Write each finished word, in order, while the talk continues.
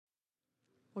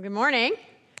Well, good morning.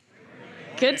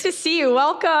 Good to see you.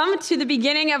 Welcome to the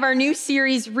beginning of our new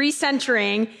series,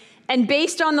 Recentering. And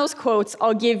based on those quotes,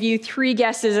 I'll give you 3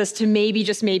 guesses as to maybe,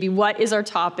 just maybe, what is our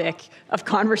topic of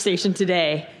conversation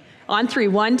today. On 3.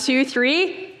 1, 2,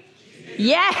 3.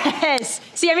 Yes!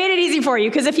 See, I made it easy for you,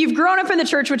 because if you've grown up in the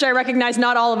church, which I recognize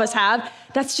not all of us have,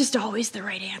 that's just always the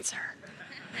right answer.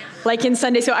 Like in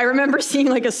Sunday, so I remember seeing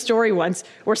like a story once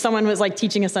where someone was like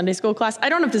teaching a Sunday school class. I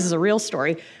don't know if this is a real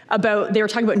story they were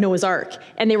talking about Noah's Ark,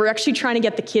 and they were actually trying to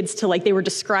get the kids to they were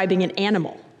describing an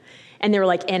animal. And they were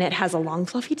like, and it has a long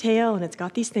fluffy tail and it's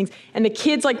got these things. And the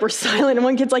kids were silent, and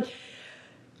one kid's like,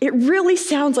 it really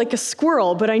sounds like a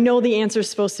squirrel, but I know the answer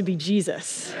is supposed to be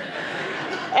Jesus.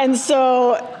 And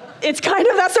so it's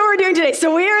that's what we're doing today.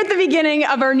 So we are at the beginning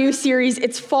of our new series.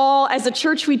 It's fall. As a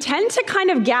church, we tend to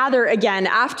kind of gather again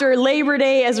after Labor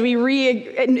Day as we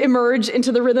re-emerge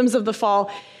into the rhythms of the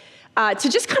fall to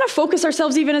just kind of focus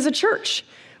ourselves even as a church.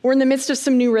 We're in the midst of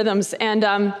some new rhythms.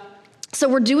 And so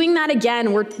we're doing that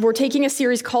again. We're taking a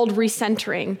series called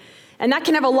Recentering. And that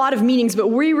can have a lot of meanings, but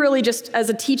we really just, as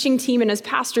a teaching team and as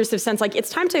pastors, have sensed it's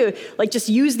time to just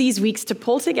use these weeks to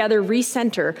pull together,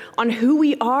 recenter on who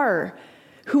we are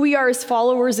as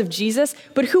followers of Jesus,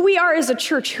 but who we are as a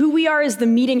church, who we are as the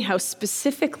meeting house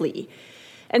specifically.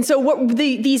 And so what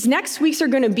these next weeks are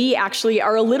going to be actually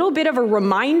are a little bit of a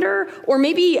reminder, or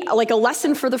maybe like a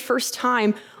lesson for the first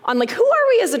time on who are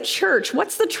we as a church?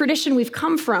 What's the tradition we've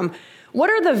come from? What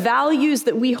are the values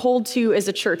that we hold to as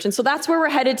a church? And so that's where we're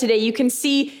headed today. You can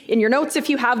see in your notes, if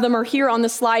you have them, or here on the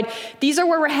slide, these are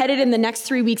where we're headed in the next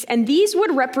 3 weeks. And these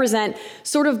would represent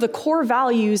sort of the core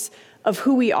values of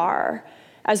who we are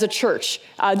as a church.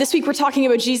 This week, we're talking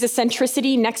about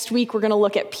Jesus-centricity. Next week, we're going to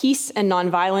look at peace and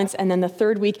nonviolence. And then the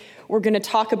third week, we're going to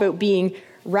talk about being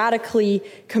radically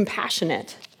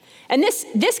compassionate. And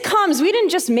this comes, we didn't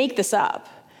just make this up.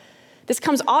 This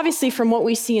comes obviously from what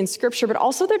we see in Scripture, but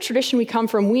also the tradition we come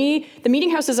from. The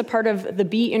Meeting House is a part of the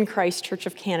Be in Christ Church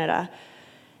of Canada.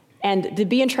 And the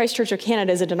Be in Christ Church of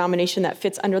Canada is a denomination that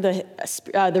fits under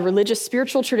the religious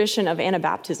spiritual tradition of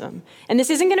Anabaptism. And this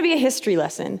isn't going to be a history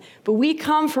lesson, but we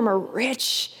come from a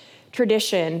rich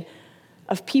tradition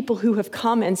of people who have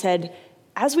come and said,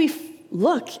 as we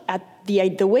look at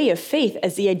the way of faith,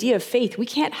 as the idea of faith, we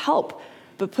can't help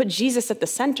but put Jesus at the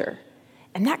center.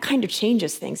 And that kind of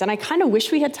changes things. And I kind of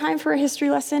wish we had time for a history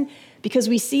lesson, because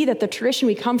we see that the tradition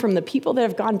we come from, the people that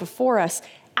have gone before us,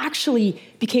 actually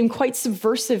became quite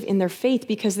subversive in their faith,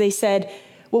 because they said,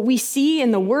 what we see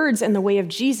in the words and the way of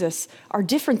Jesus are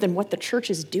different than what the church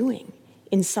is doing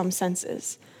in some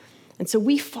senses. And so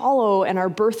we follow and are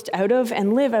birthed out of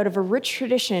and live out of a rich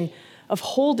tradition of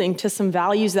holding to some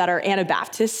values that are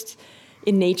Anabaptist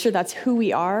in nature. That's who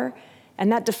we are.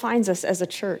 And that defines us as a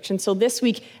church. And so this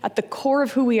week, at the core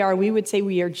of who we are, we would say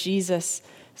we are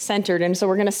Jesus-centered. And so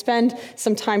we're going to spend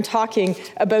some time talking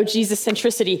about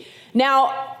Jesus-centricity.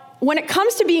 Now, when it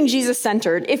comes to being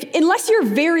Jesus-centered, unless you're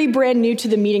very brand new to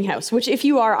the Meeting House, which if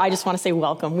you are, I just want to say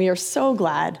welcome. We are so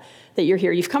glad that you're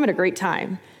here. You've come at a great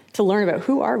time to learn about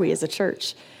who are we as a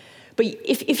church. But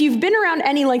if you've been around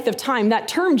any length of time, that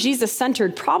term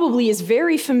Jesus-centered probably is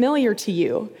very familiar to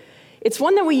you. It's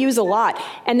one that we use a lot,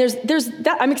 and there's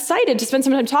that. I'm excited to spend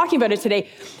some time talking about it today.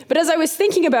 But as I was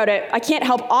thinking about it, I can't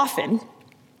help often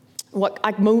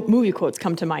movie quotes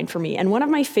come to mind for me. And one of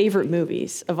my favorite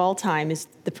movies of all time is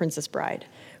The Princess Bride,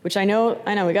 which I know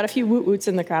we got a few woot-woots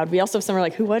in the crowd. We also have some are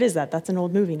like, what is that? That's an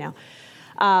old movie now.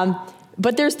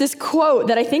 But there's this quote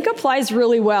that I think applies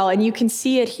really well, and you can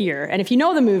see it here. And if you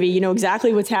know the movie, you know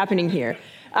exactly what's happening here.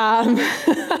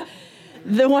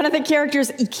 One of the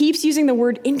characters keeps using the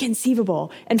word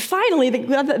inconceivable. And finally,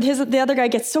 the other guy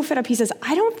gets so fed up, he says,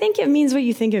 I don't think it means what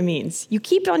you think it means. You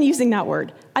keep on using that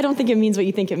word. I don't think it means what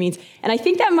you think it means. And I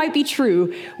think that might be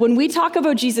true when we talk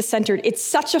about Jesus-centered. It's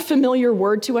such a familiar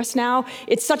word to us now.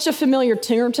 It's such a familiar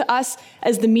term to us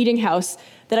as the Meeting House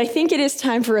that I think it is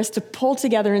time for us to pull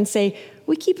together and say,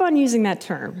 we keep on using that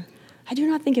term. I do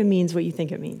not think it means what you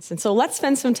think it means. And so let's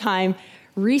spend some time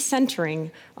recentering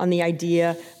on the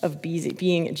idea of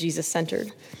being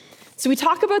Jesus-centered. So we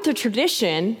talk about the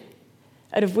tradition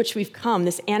out of which we've come,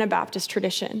 this Anabaptist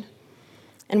tradition.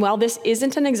 And while this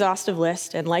isn't an exhaustive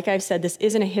list, and like I've said, this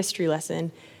isn't a history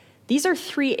lesson, these are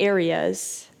 3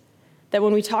 areas that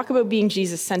when we talk about being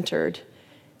Jesus-centered,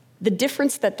 the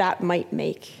difference that might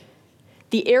make,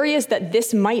 the areas that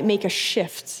this might make a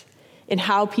shift in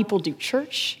how people do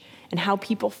church and how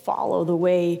people follow the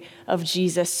way of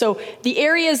Jesus. So the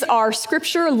areas are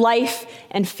Scripture, life,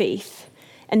 and faith.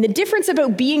 And the difference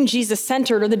about being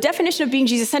Jesus-centered, or the definition of being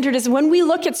Jesus-centered, is when we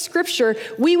look at Scripture,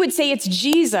 we would say it's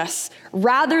Jesus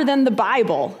rather than the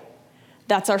Bible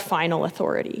That's our final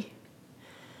authority.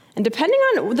 And depending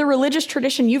on the religious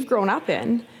tradition you've grown up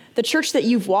in, the church that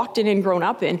you've walked in and grown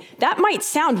up in, that might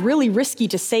sound really risky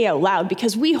to say out loud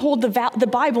because we hold the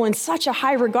Bible in such a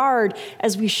high regard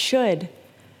as we should.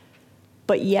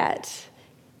 But yet,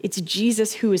 it's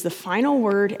Jesus who is the final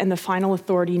word and the final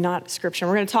authority, not Scripture.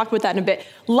 We're going to talk about that in a bit.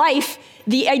 Life,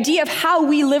 the idea of how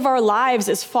we live our lives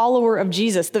as follower of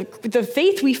Jesus. The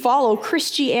faith we follow,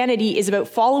 Christianity, is about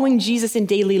following Jesus in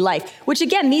daily life, which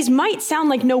again, these might sound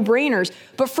like no-brainers,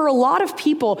 but for a lot of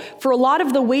people, for a lot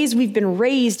of the ways we've been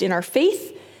raised in our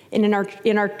faith and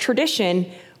in our tradition,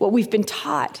 what we've been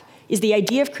taught is the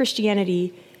idea of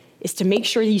Christianity is to make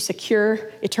sure you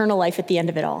secure eternal life at the end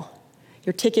of it all,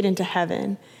 your ticket into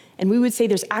heaven. And we would say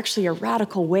there's actually a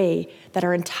radical way that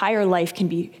our entire life can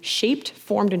be shaped,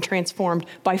 formed, and transformed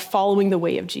by following the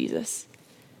way of Jesus.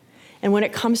 And when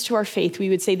it comes to our faith, we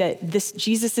would say that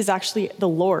Jesus is actually the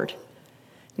Lord,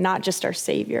 not just our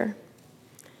Savior.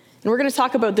 And we're going to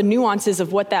talk about the nuances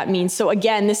of what that means. So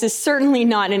again, this is certainly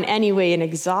not in any way an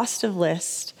exhaustive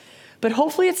list, but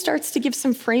hopefully it starts to give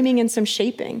some framing and some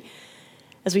shaping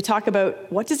as we talk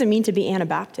about what does it mean to be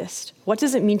Anabaptist? What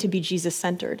does it mean to be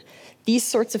Jesus-centered? These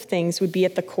sorts of things would be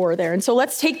at the core there. And so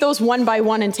let's take those one by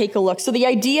one and take a look. So the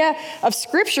idea of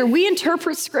Scripture, we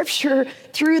interpret Scripture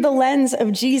through the lens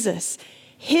of Jesus.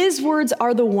 His words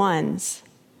are the ones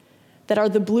that are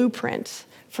the blueprint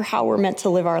for how we're meant to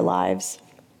live our lives.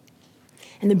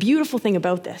 And the beautiful thing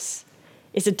about this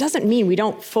is it doesn't mean we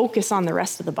don't focus on the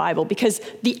rest of the Bible, because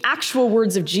the actual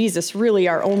words of Jesus really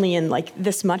are only in like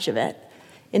this much of it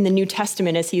in the New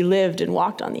Testament as he lived and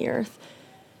walked on the earth.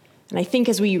 And I think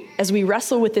as we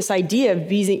wrestle with this idea of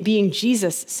being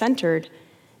Jesus-centered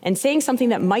and saying something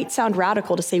that might sound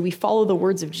radical to say we follow the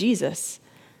words of Jesus,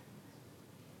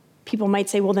 people might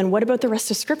say, well, then what about the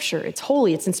rest of Scripture? It's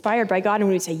holy, it's inspired by God. And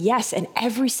we would say, yes, and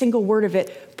every single word of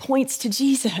it points to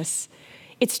Jesus.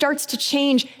 It starts to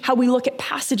change how we look at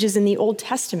passages in the Old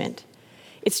Testament.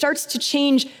 It starts to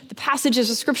change the passages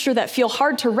of Scripture that feel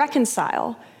hard to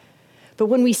reconcile. But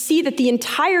when we see that the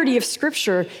entirety of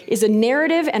Scripture is a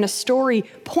narrative and a story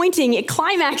pointing, it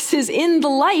climaxes in the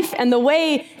life and the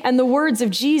way and the words of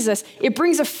Jesus, it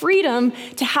brings a freedom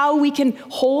to how we can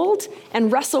hold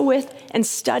and wrestle with and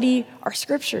study our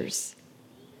Scriptures.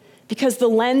 Because the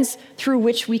lens through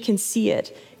which we can see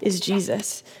it is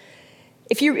Jesus.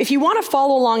 If you want to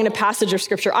follow along in a passage of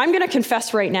Scripture, I'm going to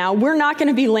confess right now, we're not going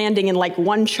to be landing in like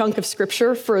one chunk of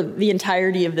Scripture for the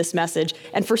entirety of this message.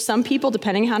 And for some people,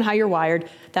 depending on how you're wired,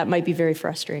 that might be very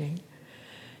frustrating.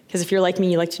 Because if you're like me,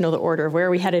 you like to know the order of where are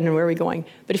we headed and where are we going.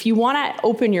 But if you want to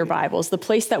open your Bibles, the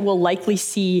place that we'll likely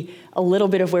see a little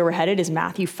bit of where we're headed is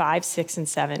Matthew 5, 6, and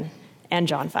 7, and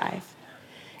John 5.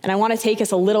 And I want to take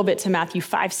us a little bit to Matthew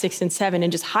 5, 6, and 7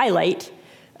 and just highlight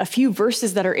a few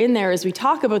verses that are in there as we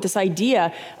talk about this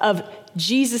idea of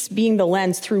Jesus being the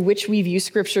lens through which we view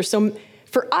Scripture. So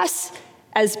for us,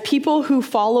 as people who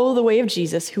follow the way of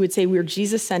Jesus, who would say we're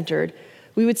Jesus-centered,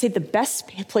 we would say the best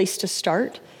place to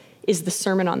start is the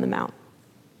Sermon on the Mount.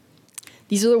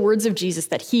 These are the words of Jesus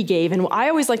that he gave, and I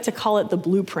always like to call it the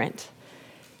blueprint.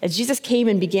 As Jesus came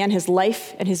and began his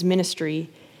life and his ministry,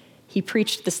 he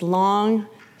preached this long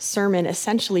sermon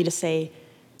essentially to say,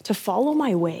 to follow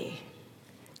my way,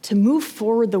 to move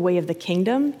forward the way of the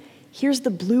kingdom, here's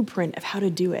the blueprint of how to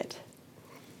do it.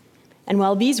 And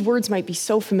while these words might be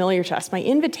so familiar to us, my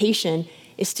invitation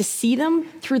is to see them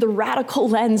through the radical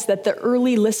lens that the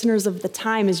early listeners of the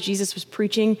time as Jesus was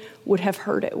preaching would have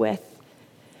heard it with.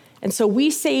 And so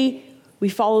we say we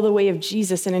follow the way of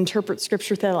Jesus and interpret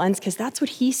Scripture through that lens because that's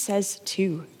what he says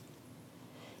too.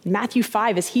 In Matthew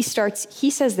 5, as he starts,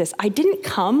 he says this, I didn't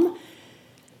come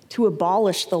to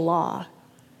abolish the law,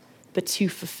 but to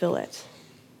fulfill it.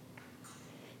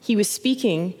 He was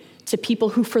speaking to people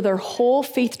who for their whole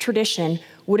faith tradition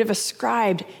would have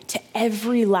ascribed to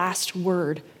every last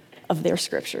word of their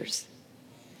Scriptures.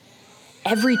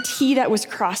 Every T that was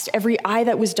crossed, every I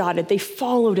that was dotted, they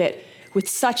followed it with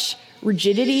such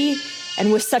rigidity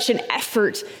and with such an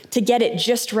effort to get it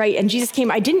just right. And Jesus came,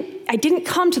 I didn't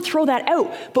come to throw that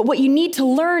out, but what you need to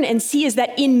learn and see is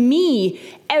that in me,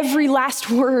 every last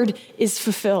word is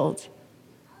fulfilled.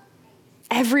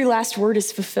 Every last word is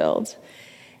fulfilled.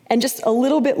 And just a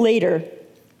little bit later,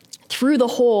 through the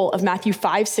whole of Matthew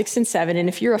 5, 6, and 7, and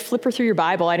if you're a flipper through your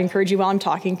Bible, I'd encourage you while I'm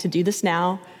talking to do this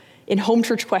now. In home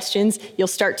church questions, you'll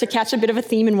start to catch a bit of a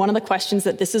theme in one of the questions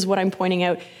that this is what I'm pointing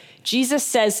out. Jesus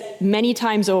says many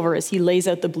times over as he lays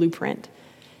out the blueprint,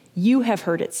 you have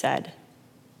heard it said,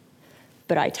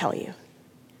 but I tell you.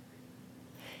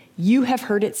 You have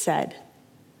heard it said,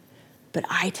 but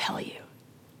I tell you.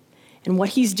 And what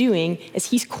he's doing is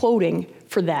he's quoting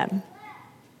for them.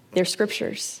 They're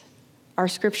scriptures, our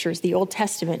scriptures, the Old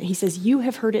Testament. He says, you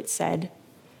have heard it said,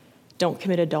 don't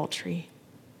commit adultery.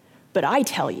 But I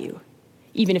tell you,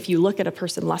 even if you look at a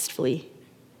person lustfully,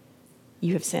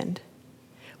 you have sinned.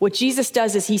 What Jesus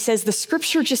does is he says the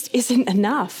scripture just isn't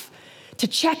enough. To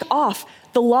check off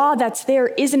the law that's there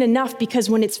isn't enough, because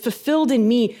when it's fulfilled in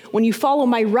me, when you follow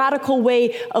my radical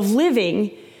way of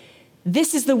living,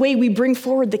 this is the way we bring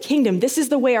forward the kingdom. This is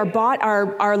the way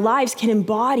our lives can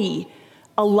embody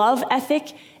a love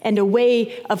ethic and a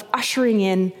way of ushering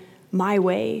in my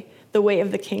way, the way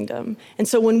of the kingdom. And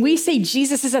so when we say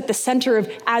Jesus is at the center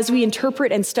of, as we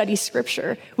interpret and study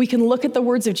scripture, we can look at the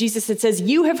words of Jesus. It says,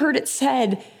 you have heard it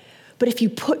said, but if you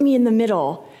put me in the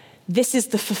middle, this is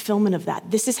the fulfillment of that.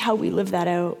 This is how we live that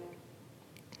out.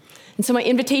 And so my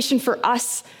invitation for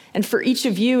us and for each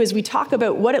of you as we talk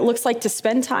about what it looks like to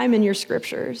spend time in your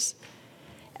scriptures,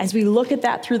 as we look at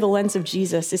that through the lens of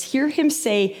Jesus, is hear him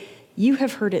say, you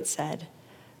have heard it said,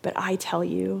 but I tell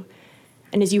you.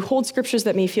 And as you hold scriptures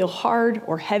that may feel hard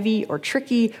or heavy or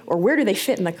tricky, or where do they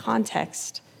fit in the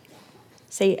context,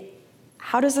 say,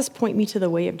 how does this point me to the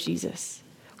way of Jesus?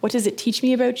 What does it teach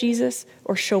me about Jesus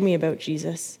or show me about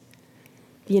Jesus?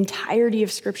 The entirety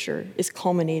of scripture is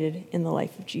culminated in the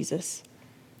life of Jesus.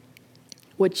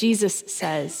 What Jesus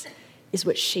says is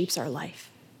what shapes our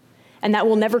life. And that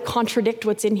will never contradict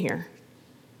what's in here.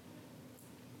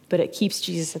 But it keeps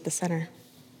Jesus at the center.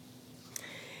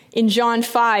 In John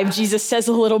 5, Jesus says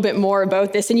a little bit more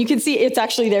about this, and you can see it's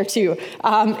actually there too.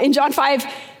 In John 5,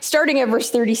 starting at verse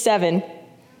 37,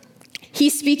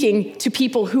 he's speaking to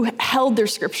people who held their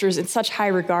scriptures in such high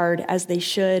regard as they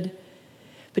should.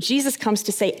 But Jesus comes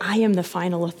to say, I am the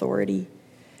final authority.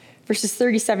 Verses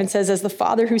 37 says, as the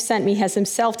Father who sent me has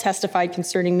himself testified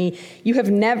concerning me, you have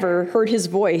never heard his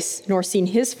voice, nor seen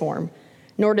his form,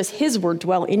 nor does his word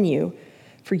dwell in you,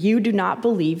 for you do not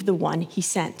believe the one he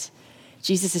sent.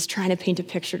 Jesus is trying to paint a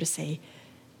picture to say,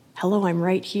 hello, I'm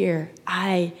right here.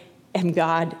 I am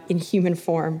God in human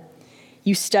form.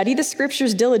 You study the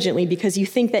scriptures diligently because you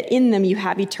think that in them you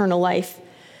have eternal life.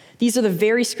 These are the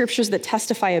very scriptures that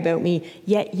testify about me,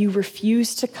 yet you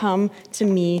refuse to come to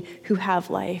me who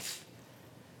have life.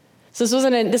 So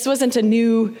this wasn't a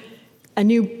new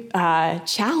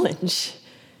challenge.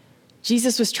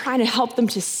 Jesus was trying to help them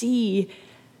to see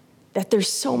that there's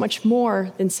so much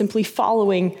more than simply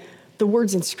following the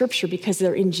words in scripture, because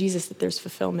they're in Jesus that there's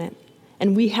fulfillment.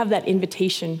 And we have that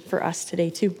invitation for us today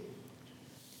too.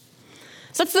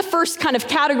 So that's the first kind of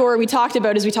category we talked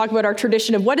about as we talk about our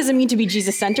tradition of what does it mean to be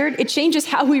Jesus-centered? It changes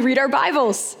how we read our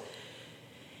Bibles.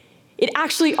 It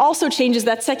actually also changes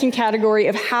that second category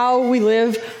of how we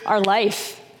live our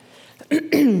life.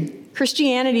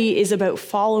 Christianity is about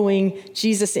following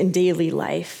Jesus in daily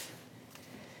life.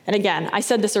 And again, I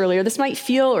said this earlier, this might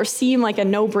feel or seem like a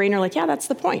no-brainer, like, yeah, that's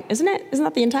the point, isn't it? Isn't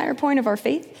that the entire point of our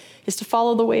faith, is to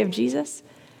follow the way of Jesus?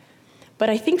 But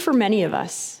I think for many of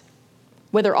us,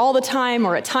 whether all the time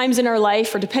or at times in our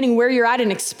life, or depending where you're at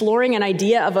in exploring an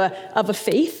idea of a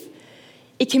faith,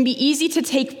 it can be easy to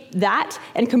take that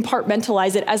and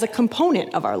compartmentalize it as a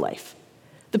component of our life.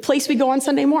 The place we go on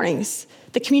Sunday mornings,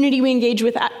 the community we engage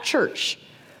with at church,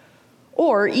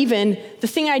 or even the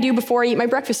thing I do before I eat my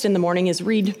breakfast in the morning is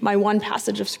read my one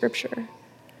passage of scripture.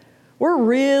 We're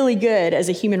really good as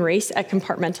a human race at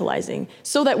compartmentalizing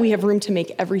so that we have room to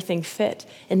make everything fit.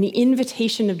 And the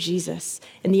invitation of Jesus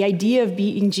and the idea of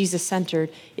being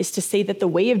Jesus-centered is to say that the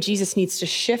way of Jesus needs to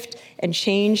shift and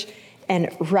change and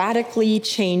radically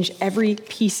change every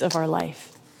piece of our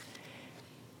life.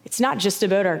 It's not just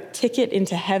about our ticket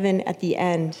into heaven at the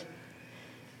end.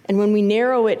 And when we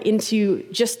narrow it into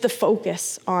just the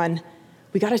focus on,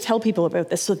 we got to tell people about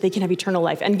this so that they can have eternal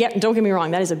life. And don't get me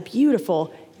wrong, that is a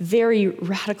beautiful, very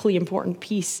radically important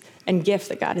piece and gift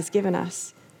that God has given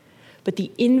us. But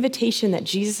the invitation that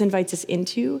Jesus invites us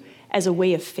into as a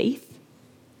way of faith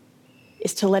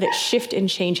is to let it shift and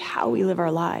change how we live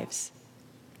our lives.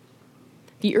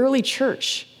 The early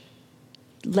church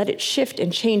let it shift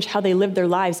and change how they lived their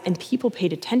lives, and people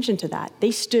paid attention to that.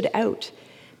 They stood out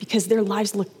because their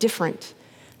lives looked different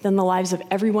than the lives of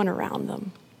everyone around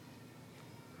them.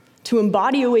 To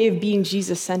embody a way of being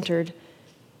Jesus-centered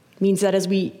means that as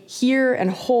we hear and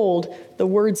hold the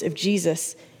words of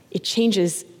Jesus, it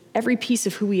changes every piece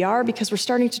of who we are, because we're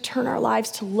starting to turn our lives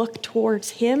to look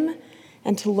towards him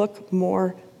and to look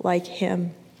more like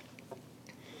him.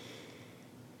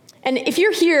 And if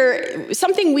you're here,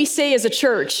 something we say as a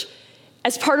church,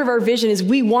 as part of our vision, is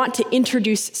we want to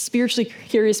introduce spiritually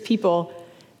curious people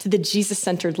to the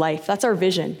Jesus-centered life. That's our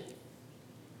vision.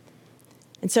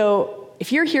 And so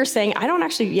if you're here saying, I don't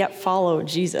actually yet follow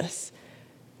Jesus,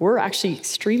 we're actually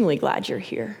extremely glad you're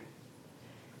here.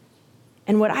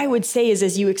 And what I would say is,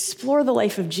 as you explore the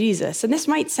life of Jesus, and this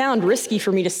might sound risky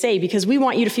for me to say because we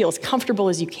want you to feel as comfortable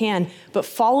as you can, but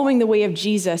following the way of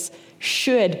Jesus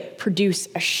should produce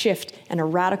a shift and a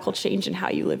radical change in how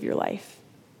you live your life.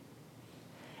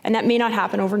 And that may not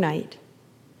happen overnight.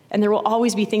 And there will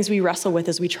always be things we wrestle with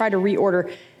as we try to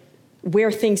reorder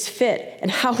where things fit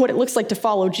and what it looks like to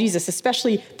follow Jesus,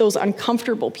 especially those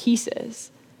uncomfortable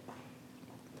pieces.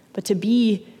 But to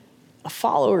be a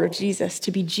follower of Jesus,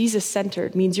 to be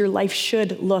Jesus-centered, means your life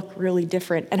should look really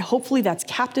different. And hopefully that's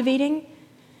captivating.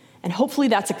 And hopefully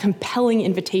that's a compelling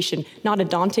invitation, not a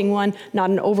daunting one,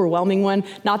 not an overwhelming one,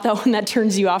 not the one that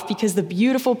turns you off, because the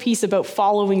beautiful piece about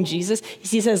following Jesus is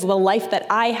he says, the life that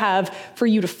I have for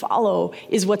you to follow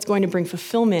is what's going to bring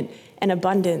fulfillment and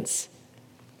abundance.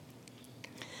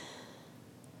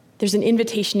 There's an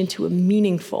invitation into a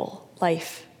meaningful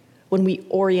life when we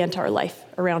orient our life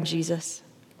around Jesus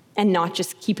and not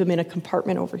just keep him in a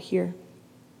compartment over here.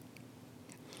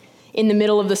 In the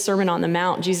middle of the Sermon on the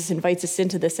Mount, Jesus invites us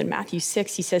into this in Matthew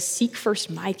 6. He says, seek first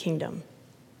my kingdom,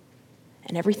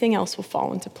 and everything else will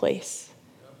fall into place.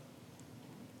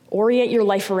 Orient your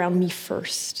life around me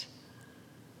first.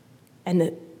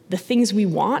 And the things we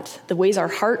want, the ways our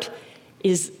heart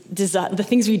is, the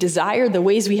things we desire, the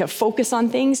ways we have focus on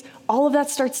things, all of that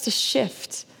starts to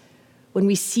shift when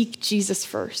we seek Jesus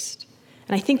first.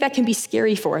 And I think that can be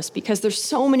scary for us because there's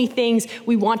so many things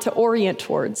we want to orient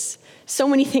towards. So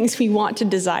many things we want to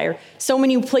desire, so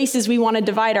many places we want to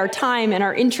divide our time and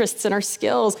our interests and our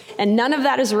skills, and none of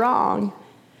that is wrong.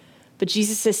 But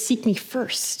Jesus says, seek me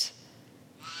first,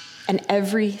 and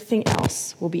everything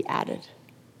else will be added.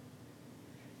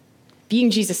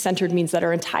 Being Jesus-centered means that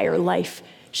our entire life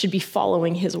should be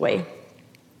following his way.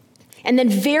 And then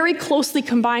very closely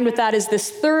combined with that is this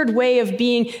third way of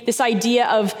being, this idea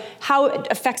of how it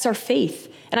affects our faith.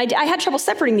 And I had trouble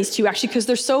separating these two, actually, because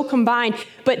they're so combined.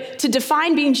 But to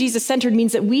define being Jesus-centered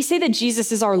means that we say that Jesus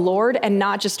is our Lord and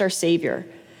not just our Savior.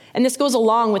 And this goes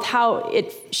along with how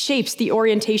it shapes the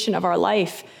orientation of our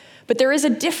life. But there is a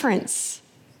difference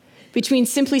between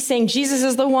simply saying Jesus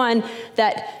is the one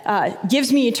that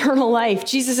gives me eternal life.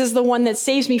 Jesus is the one that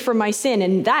saves me from my sin.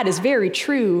 And that is very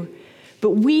true.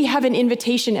 But we have an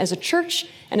invitation as a church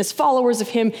and as followers of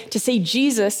him to say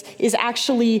Jesus is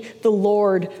actually the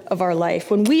Lord of our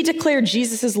life. When we declare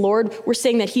Jesus as Lord, we're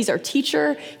saying that he's our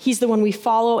teacher, he's the one we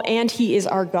follow, and he is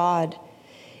our God.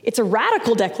 It's a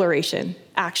radical declaration,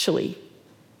 actually,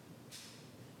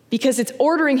 because it's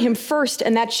ordering him first,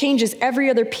 and that changes every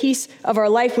other piece of our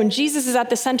life. When Jesus is at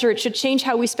the center, it should change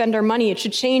how we spend our money. It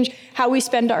should change how we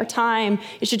spend our time.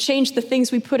 It should change the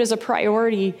things we put as a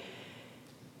priority.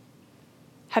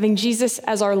 Having Jesus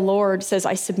as our Lord says,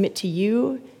 I submit to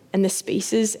you and the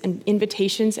spaces and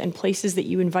invitations and places that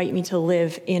you invite me to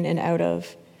live in and out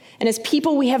of. And as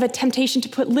people, we have a temptation to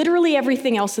put literally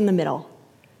everything else in the middle.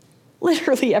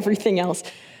 Literally everything else.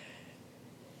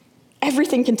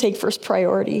 Everything can take first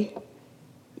priority.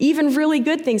 Even really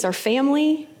good things, our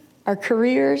family, our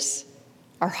careers,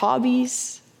 our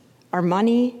hobbies, our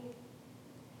money.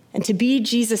 And to be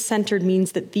Jesus-centered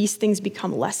means that these things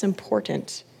become less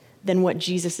important than what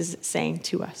Jesus is saying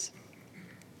to us.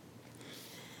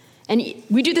 And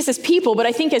we do this as people, but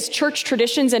I think as church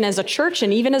traditions and as a church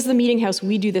and even as the meeting house,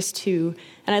 we do this too.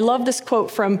 And I love this quote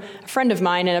from a friend of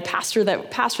mine and a pastor that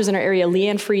pastors in our area,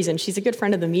 Leanne Friesen. She's a good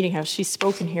friend of the meeting house. She's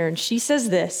spoken here, and she says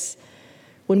this: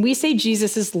 when we say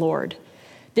Jesus is Lord,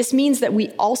 this means that we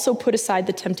also put aside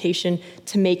the temptation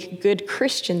to make good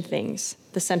Christian things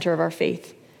the center of our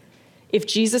faith. If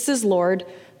Jesus is Lord,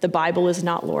 the Bible is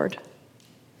not Lord.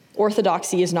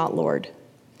 Orthodoxy is not Lord.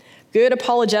 Good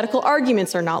apologetical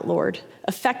arguments are not Lord.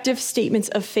 Effective statements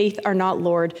of faith are not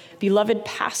Lord. Beloved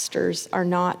pastors are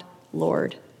not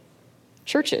Lord.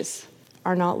 Churches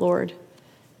are not Lord.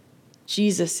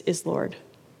 Jesus is Lord.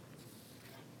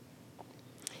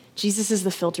 Jesus is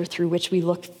the filter through which we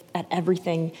look at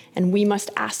everything, and we must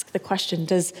ask the question,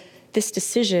 does this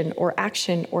decision or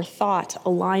action or thought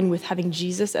align with having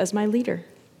Jesus as my leader?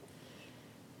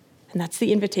 And that's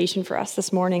the invitation for us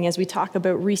this morning as we talk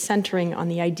about recentering on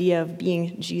the idea of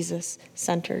being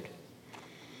Jesus-centered.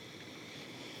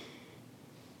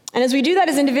 And as we do that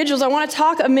as individuals, I want to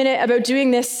talk a minute about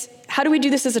doing this. How do we do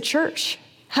this as a church?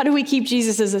 How do we keep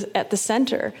Jesus at the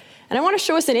center? And I want to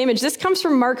show us an image. This comes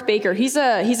from Mark Baker. He's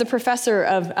a professor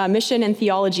of mission and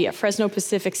theology at Fresno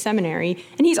Pacific Seminary,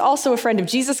 and he's also a friend of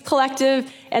Jesus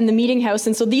Collective and the Meeting House.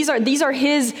 And so these are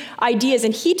his ideas,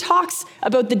 and he talks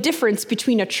about the difference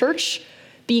between a church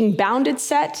being bounded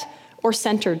set or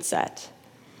centered set.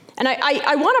 And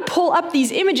I want to pull up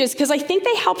these images because I think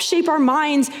they help shape our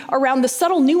minds around the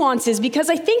subtle nuances, because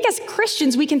I think as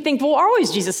Christians we can think, well, we're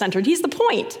always Jesus-centered. He's the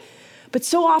point. But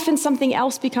so often something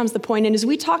else becomes the point. And as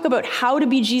we talk about how to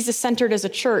be Jesus-centered as a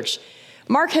church,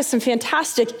 Mark has he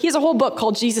has a whole book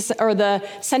called the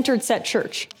Centered Set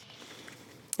Church.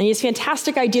 And he has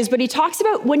fantastic ideas, but he talks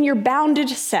about when you're bounded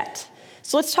set.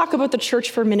 So let's talk about the church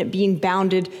for a minute being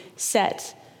bounded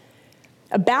set.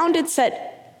 A bounded set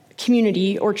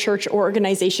community or church or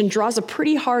organization draws a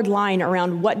pretty hard line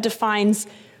around what defines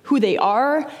who they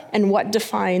are and what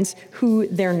defines who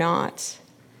they're not.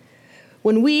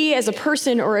 When we as a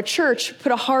person or a church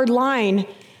put a hard line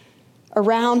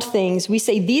around things, we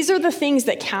say these are the things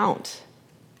that count.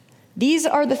 These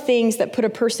are the things that put a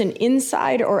person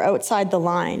inside or outside the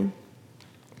line.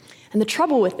 And the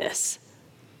trouble with this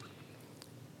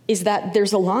is that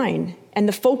there's a line, and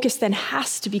the focus then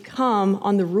has to become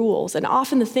on the rules. And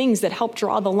often the things that help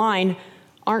draw the line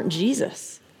aren't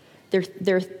Jesus.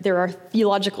 There are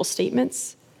theological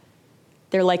statements.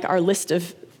 They're like our list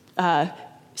of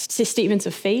statements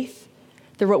of faith.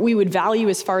 They're what we would value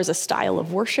as far as a style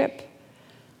of worship.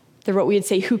 They're what we would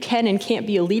say who can and can't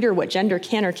be a leader, what gender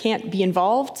can or can't be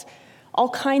involved. All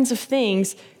kinds of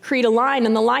things create a line,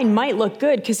 and the line might look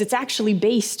good because it's actually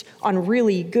based on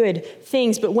really good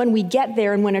things. But when we get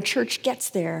there and when a church gets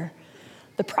there,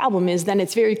 the problem is then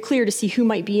it's very clear to see who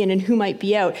might be in and who might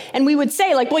be out. And we would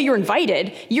say, like, well, you're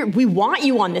invited. We want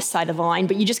you on this side of the line,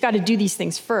 but you just got to do these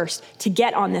things first to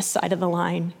get on this side of the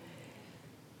line.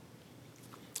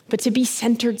 But to be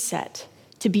centered set,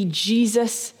 to be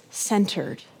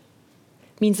Jesus-centered,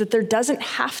 means that there doesn't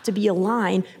have to be a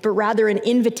line, but rather an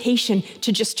invitation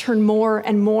to just turn more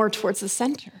and more towards the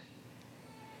center.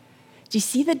 Do you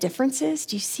see the differences?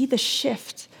 Do you see the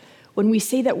shift when we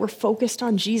say that we're focused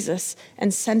on Jesus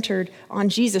and centered on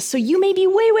Jesus? So you may be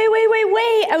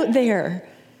way out there.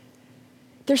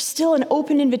 There's still an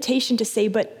open invitation to say,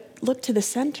 but look to the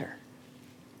center.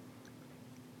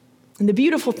 And the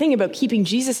beautiful thing about keeping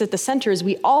Jesus at the center is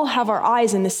we all have our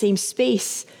eyes in the same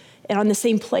space and on the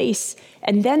same place.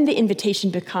 And then the invitation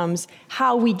becomes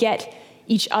how we get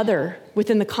each other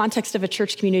within the context of a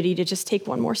church community to just take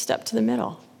one more step to the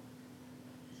middle.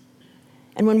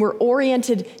 And when we're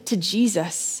oriented to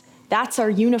Jesus, that's our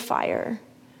unifier.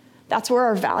 That's where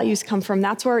our values come from.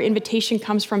 That's where our invitation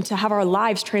comes from, to have our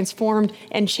lives transformed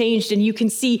and changed. And you can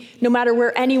see no matter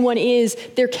where anyone is,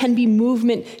 there can be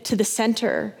movement to the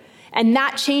center. And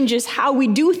that changes how we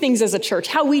do things as a church,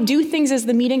 how we do things as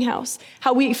the meeting house,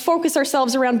 how we focus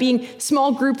ourselves around being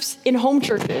small groups in home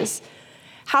churches,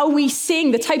 how we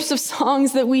sing, the types of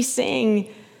songs that we sing,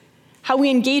 how we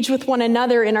engage with one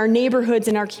another in our neighborhoods,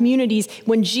 in our communities.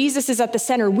 When Jesus is at the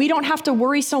center, we don't have to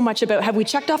worry so much about, have we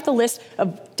checked off the list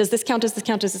of, does this count, does this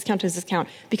count, does this count, does this count?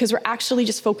 Because we're actually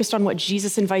just focused on what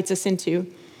Jesus invites us into.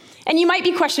 And you might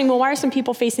be questioning, well, why are some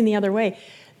people facing the other way?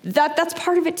 That's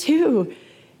part of it too.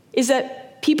 Is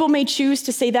that people may choose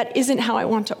to say that isn't how I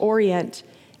want to orient,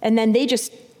 and then they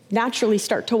just naturally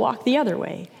start to walk the other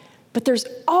way. But there's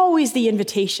always the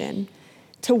invitation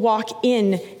to walk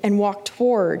in and walk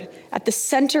toward. At the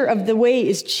center of the way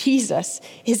is Jesus,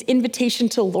 his invitation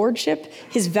to lordship,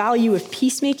 his value of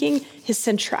peacemaking, his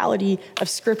centrality of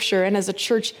Scripture. And as a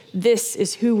church, this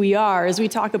is who we are. As we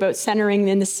talk about centering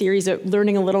in this series, of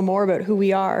learning a little more about who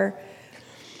we are,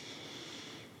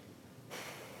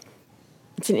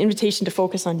 it's an invitation to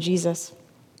focus on Jesus.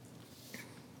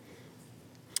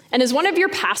 And as one of your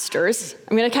pastors,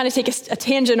 I'm going to kind of take a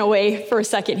tangent away for a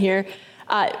second here.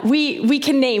 We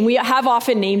can name, we have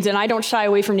often named, and I don't shy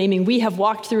away from naming, we have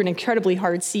walked through an incredibly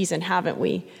hard season, haven't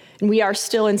we? And we are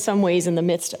still in some ways in the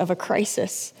midst of a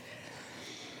crisis.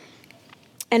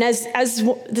 And as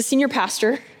the senior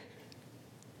pastor,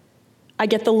 I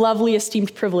get the lovely,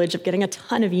 esteemed privilege of getting a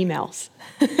ton of emails.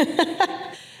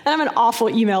 And I'm an awful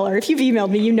emailer. If you've emailed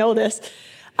me, you know this.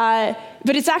 But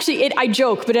it's actually, I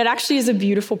joke, but it actually is a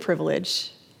beautiful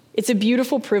privilege. It's a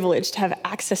beautiful privilege to have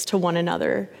access to one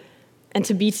another and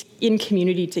to be in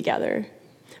community together.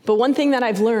 But one thing that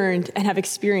I've learned and have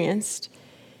experienced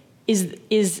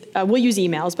is we'll use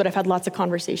emails, but I've had lots of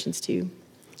conversations too.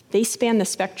 They span the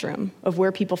spectrum of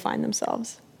where people find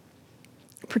themselves.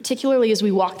 Particularly as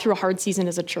we walk through a hard season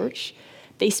as a church,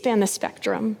 they span the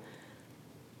spectrum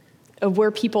of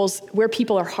where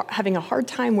people are having a hard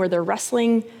time, where they're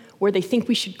wrestling, where they think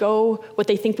we should go, what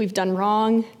they think we've done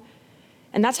wrong.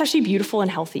 And that's actually beautiful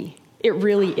and healthy. It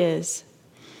really is.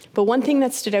 But one thing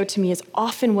that stood out to me is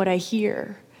often what I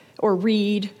hear or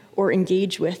read or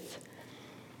engage with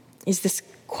is this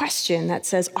question that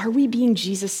says, are we being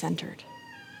Jesus-centered?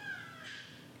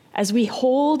 As we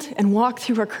hold and walk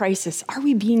through our crisis, are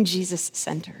we being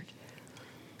Jesus-centered?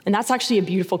 And that's actually a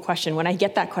beautiful question. When I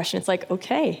get that question, it's like,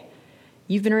 okay,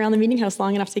 you've been around the meeting house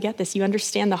long enough to get this. You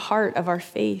understand the heart of our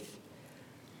faith.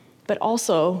 But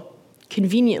also,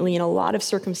 conveniently, in a lot of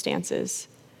circumstances,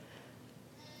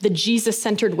 the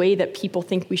Jesus-centered way that people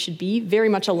think we should be very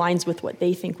much aligns with what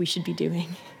they think we should be doing.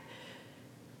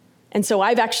 And so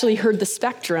I've actually heard the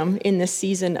spectrum in this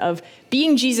season of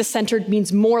being Jesus-centered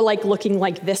means more like looking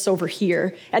like this over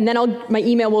here. And then my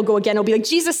email will go again. It'll be like,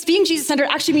 being Jesus-centered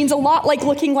actually means a lot like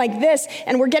looking like this.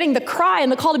 And we're getting the cry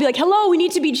and the call to be like, hello, we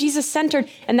need to be Jesus-centered.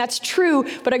 And that's true.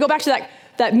 But I go back to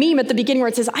that meme at the beginning where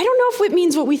it says, I don't know if it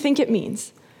means what we think it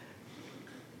means.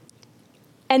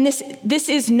 And this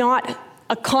is not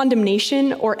a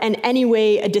condemnation or in any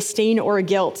way a disdain or a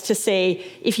guilt to say,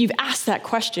 if you've asked that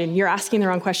question, you're asking the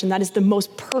wrong question. That is the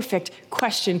most perfect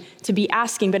question to be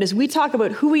asking. But as we talk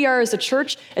about who we are as a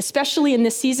church, especially in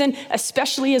this season,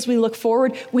 especially as we look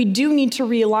forward, we do need to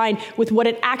realign with what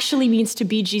it actually means to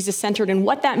be Jesus-centered. And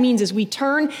what that means is we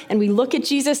turn and we look at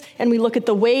Jesus and we look at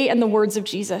the way and the words of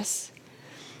Jesus.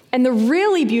 And the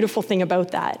really beautiful thing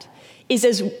about that is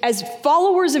as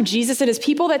followers of Jesus and as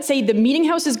people that say the meeting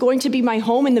house is going to be my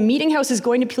home and the meeting house is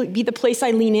going to be the place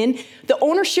I lean in, the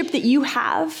ownership that you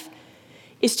have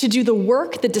is to do the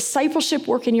work, the discipleship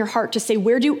work in your heart to say,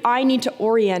 where do I need to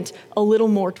orient a little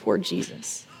more toward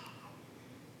Jesus?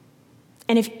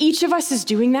 And if each of us is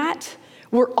doing that,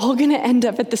 we're all going to end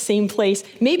up at the same place,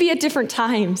 maybe at different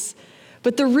times.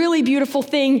 But the really beautiful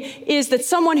thing is that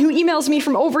someone who emails me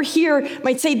from over here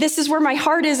might say, this is where my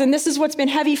heart is, and this is what's been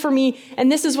heavy for me,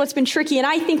 and this is what's been tricky, and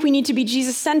I think we need to be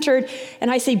Jesus-centered. And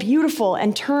I say, beautiful,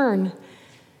 and turn,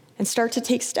 and start to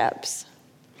take steps.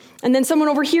 And then someone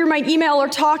over here might email or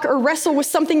talk or wrestle with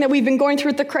something that we've been going through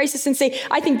at the crisis and say,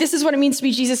 I think this is what it means to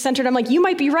be Jesus-centered. I'm like, you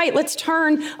might be right. Let's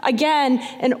turn again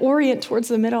and orient towards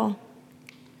the middle.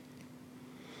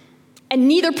 And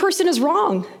neither person is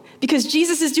wrong, because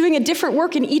Jesus is doing a different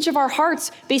work in each of our hearts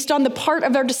based on the part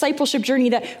of our discipleship journey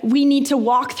that we need to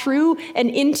walk through and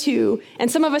into.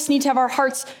 And some of us need to have our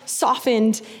hearts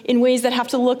softened in ways that have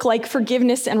to look like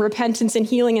forgiveness and repentance and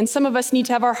healing. And some of us need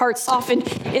to have our hearts softened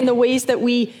in the ways that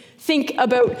we think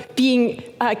about being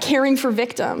caring for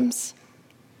victims.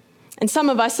 And some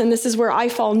of us, and this is where I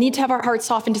fall, need to have our hearts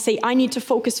softened to say, I need to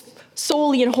focus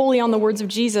solely and wholly on the words of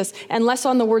Jesus and less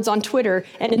on the words on Twitter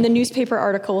and in the newspaper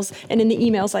articles and in the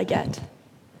emails I get.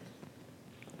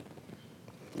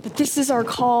 But this is our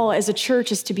call as a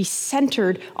church, is to be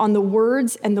centered on the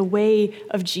words and the way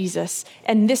of Jesus.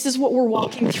 And this is what we're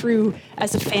walking through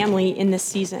as a family in this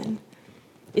season,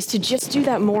 is to just do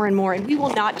that more and more. And we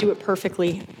will not do it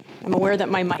perfectly. I'm aware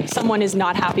that someone is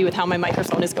not happy with how my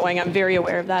microphone is going. I'm very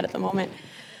aware of that at the moment.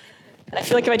 And I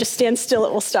feel like if I just stand still,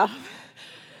 it will stop.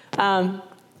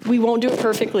 We won't do it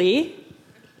perfectly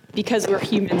because we're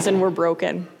humans and we're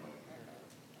broken.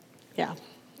 Yeah,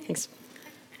 thanks.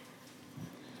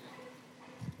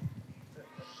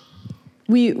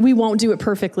 We won't do it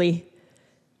perfectly,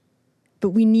 but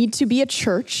we need to be a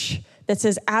church that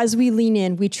says, as we lean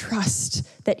in, we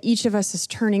trust that each of us is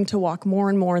turning to walk more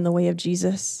and more in the way of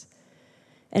Jesus.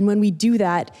 And when we do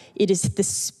that, it is the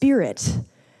Spirit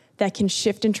that can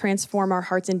shift and transform our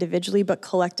hearts individually, but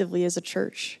collectively as a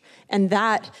church. And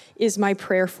that is my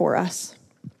prayer for us.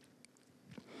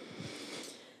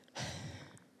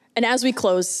 And as we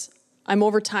close, I'm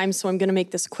over time, so I'm going to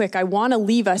make this quick. I want to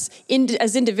leave us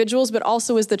as individuals, but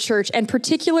also as the church. And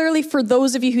particularly for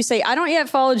those of you who say, I don't yet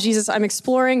follow Jesus, I'm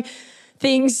exploring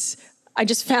things, I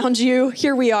just found you,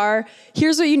 here we are.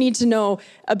 Here's what you need to know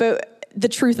about the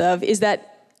truth of, is that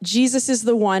Jesus is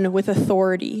the one with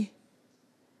authority.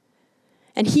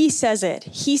 And he says it.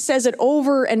 He says it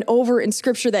over and over in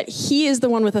Scripture that he is the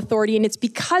one with authority. And it's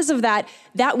because of that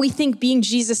we think being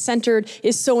Jesus-centered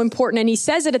is so important. And he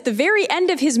says it at the very end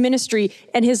of his ministry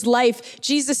and his life.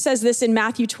 Jesus says this in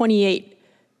Matthew 28.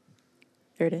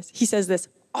 There it is. He says this,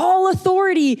 all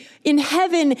authority in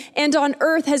heaven and on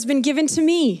earth has been given to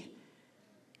me.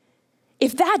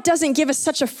 If that doesn't give us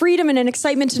such a freedom and an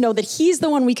excitement to know that he's the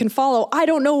one we can follow, I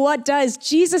don't know what does.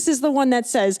 Jesus is the one that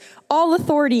says, all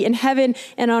authority in heaven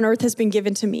and on earth has been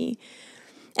given to me.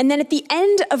 And then at the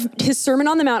end of his Sermon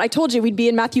on the Mount, I told you we'd be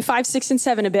in Matthew 5, 6, and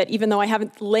 7 a bit, even though I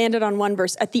haven't landed on one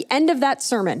verse. At the end of that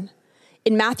sermon,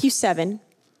 in Matthew 7,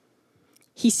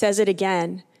 he says it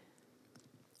again,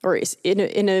 or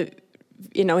in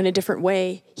a different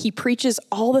way. He preaches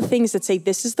all the things that say,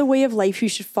 this is the way of life you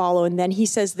should follow. And then he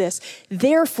says this,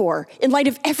 therefore, in light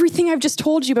of everything I've just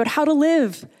told you about how to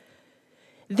live,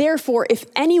 therefore, if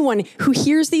anyone who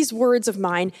hears these words of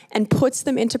mine and puts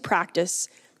them into practice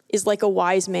is like a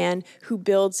wise man who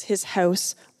builds his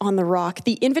house on the rock.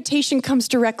 The invitation comes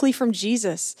directly from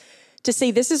Jesus to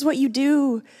say, this is what you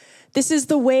do. This is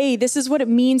the way. This is what it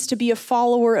means to be a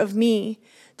follower of me.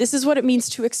 This is what it means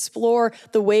to explore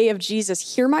the way of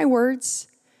Jesus. Hear my words.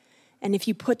 And if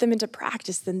you put them into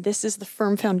practice, then this is the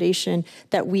firm foundation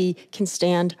that we can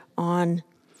stand on.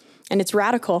 And it's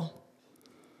radical.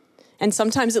 And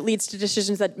sometimes it leads to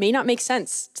decisions that may not make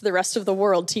sense to the rest of the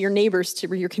world, to your neighbors,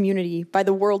 to your community, by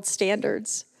the world's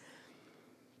standards.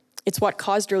 It's what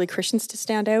caused early Christians to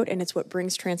stand out, and it's what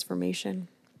brings transformation.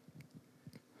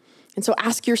 And so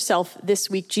ask yourself this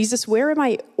week, Jesus, where am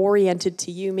I oriented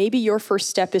to you? Maybe your first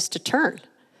step is to turn.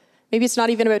 Maybe it's not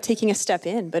even about taking a step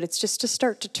in, but it's just to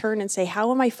start to turn and say,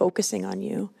 how am I focusing on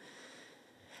you?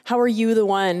 How are you the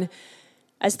one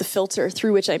as the filter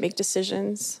through which I make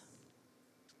decisions?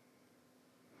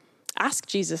 Ask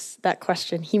Jesus that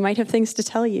question. He might have things to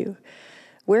tell you.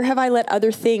 Where have I let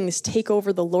other things take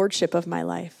over the lordship of my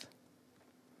life?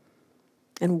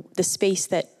 And the space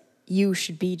that you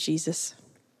should be, Jesus.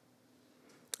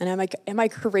 And am I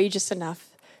courageous enough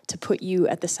to put you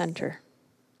at the center?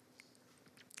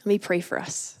 Let me pray for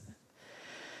us.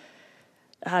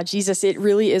 Jesus, it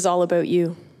really is all about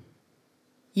you.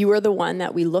 You are the one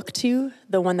that we look to,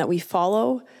 the one that we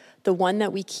follow, the one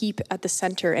that we keep at the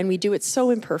center, and we do it so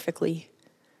imperfectly.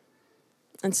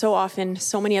 And so often,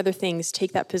 so many other things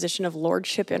take that position of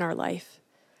lordship in our life.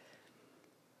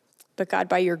 But God,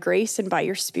 by your grace and by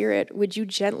your Spirit, would you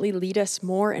gently lead us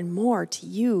more and more to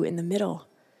you in the middle?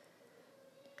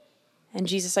 And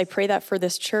Jesus, I pray that for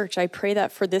this church. I pray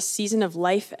that for this season of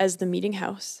life as the meeting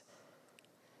house,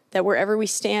 that wherever we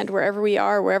stand, wherever we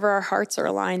are, wherever our hearts are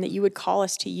aligned, that you would call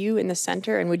us to you in the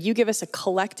center, and would you give us a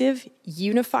collective,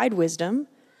 unified wisdom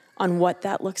on what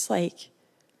that looks like.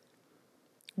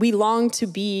 We long to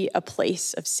be a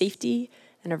place of safety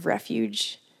and of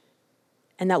refuge,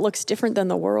 and that looks different than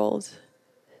the world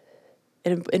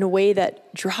in a way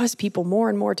that draws people more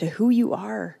and more to who you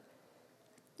are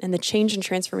and the change and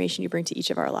transformation you bring to each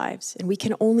of our lives. And we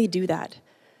can only do that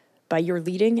by your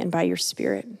leading and by your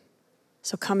Spirit.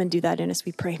 So come and do that in us,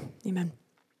 we pray. Amen.